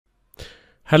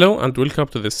Hello and welcome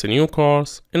to this new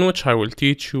course in which I will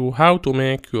teach you how to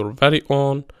make your very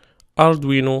own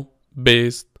Arduino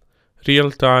based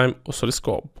real-time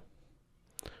oscilloscope.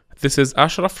 This is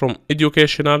Ashraf from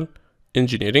Educational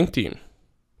Engineering team.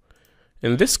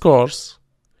 In this course,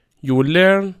 you will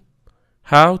learn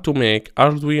how to make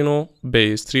Arduino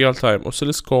based real-time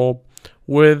oscilloscope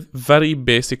with very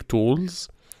basic tools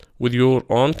with your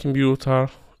own computer.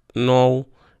 No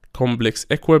complex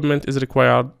equipment is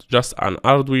required, just an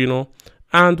Arduino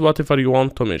and whatever you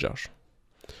want to measure.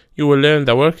 You will learn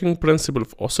the working principle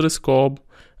of oscilloscope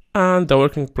and the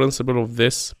working principle of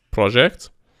this project,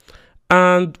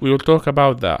 and we will talk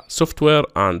about the software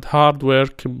and hardware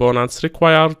components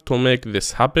required to make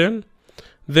this happen.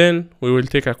 Then we will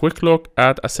take a quick look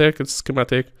at a circuit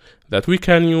schematic that we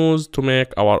can use to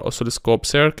make our oscilloscope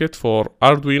circuit for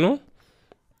Arduino.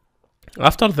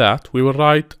 After that, we will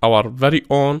write our very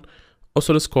own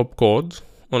oscilloscope code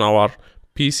on our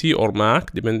PC or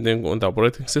Mac, depending on the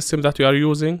operating system that you are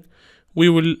using. We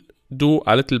will do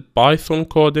a little Python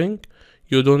coding.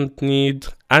 You don't need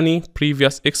any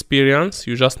previous experience,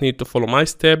 you just need to follow my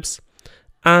steps,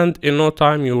 and in no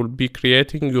time you will be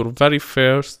creating your very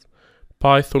first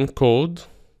Python code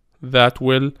that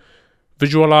will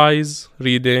visualize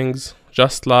readings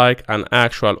just like an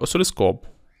actual oscilloscope.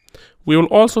 We will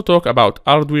also talk about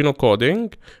Arduino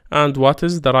coding and what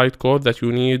is the right code that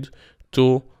you need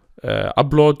to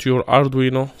upload to your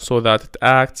Arduino so that it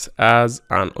acts as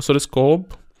an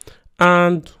oscilloscope,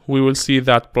 and we will see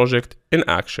that project in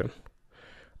action.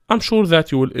 I'm sure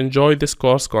that you will enjoy this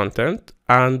course content,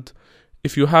 and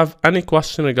if you have any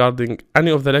question regarding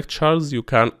any of the lectures, you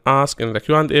can ask in the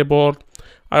Q&A board.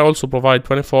 I also provide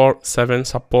 24/7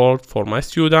 support for my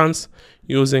students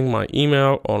using my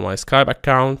email or my Skype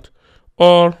account,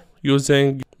 or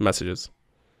using messages.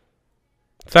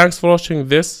 Thanks for watching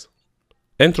this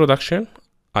introduction.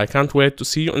 I can't wait to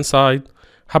see you inside.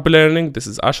 Happy learning. This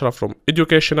is Ashraf from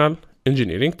Educational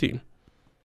Engineering team.